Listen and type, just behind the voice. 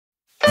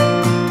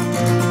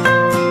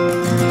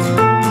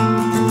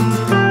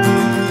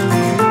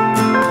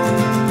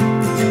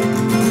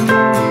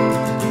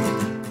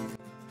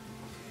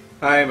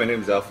my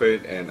name is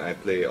Alfred and I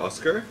play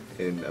Oscar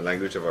in A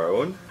Language of Our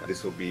Own.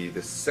 This will be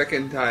the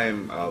second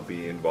time I'll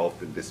be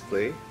involved in this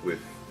play with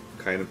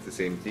kind of the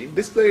same theme.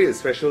 This play is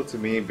special to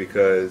me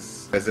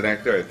because as an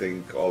actor, I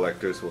think all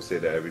actors will say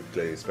that every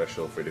play is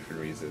special for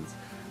different reasons.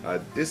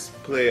 This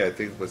play, I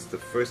think, was the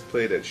first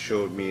play that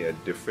showed me a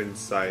different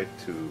side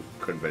to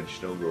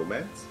conventional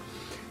romance.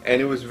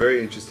 And it was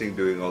very interesting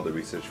doing all the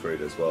research for it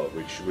as well,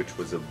 which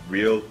was a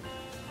real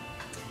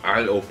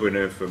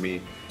eye-opener for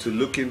me to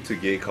look into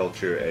gay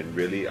culture and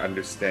really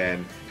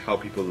understand how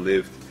people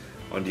lived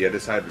on the other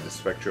side of the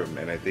spectrum.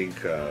 And I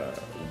think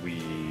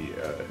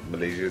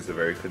Malaysia is a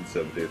very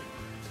conservative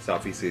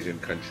Southeast Asian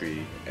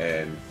country,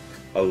 and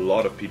a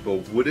lot of people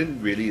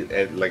wouldn't really,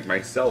 like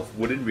myself,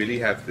 wouldn't really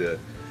have the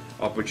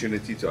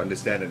opportunity to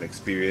understand and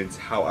experience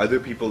how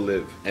other people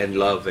live and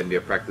love and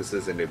their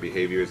practices and their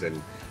behaviors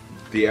and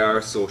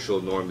their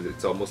social norms.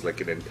 It's almost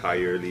like an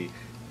entirely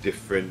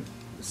different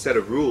set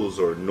of rules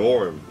or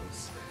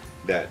norms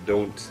that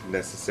don't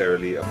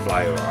necessarily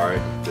apply or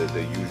aren't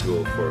the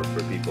usual for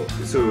people.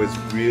 So it was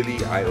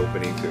really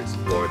eye-opening to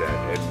explore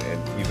that,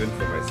 and even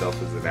for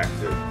myself as an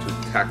actor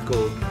to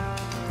tackle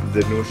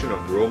the notion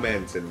of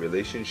romance and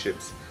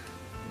relationships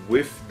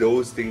with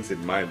those things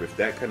in mind, with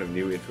that kind of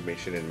new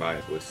information in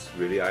mind, was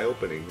really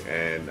eye-opening.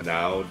 And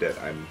now that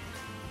I'm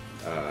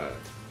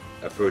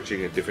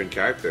approaching a different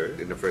character,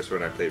 in the first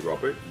one I played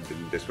Robert,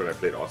 in this one I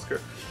played Oscar,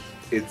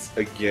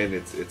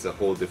 it's a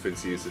whole different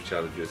series of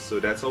challenges. So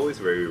that's always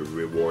very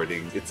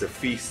rewarding. It's a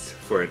feast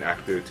for an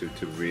actor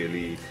to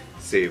really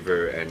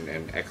savor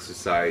and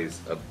exercise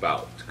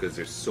about, because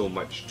there's so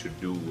much to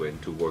do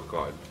and to work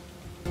on.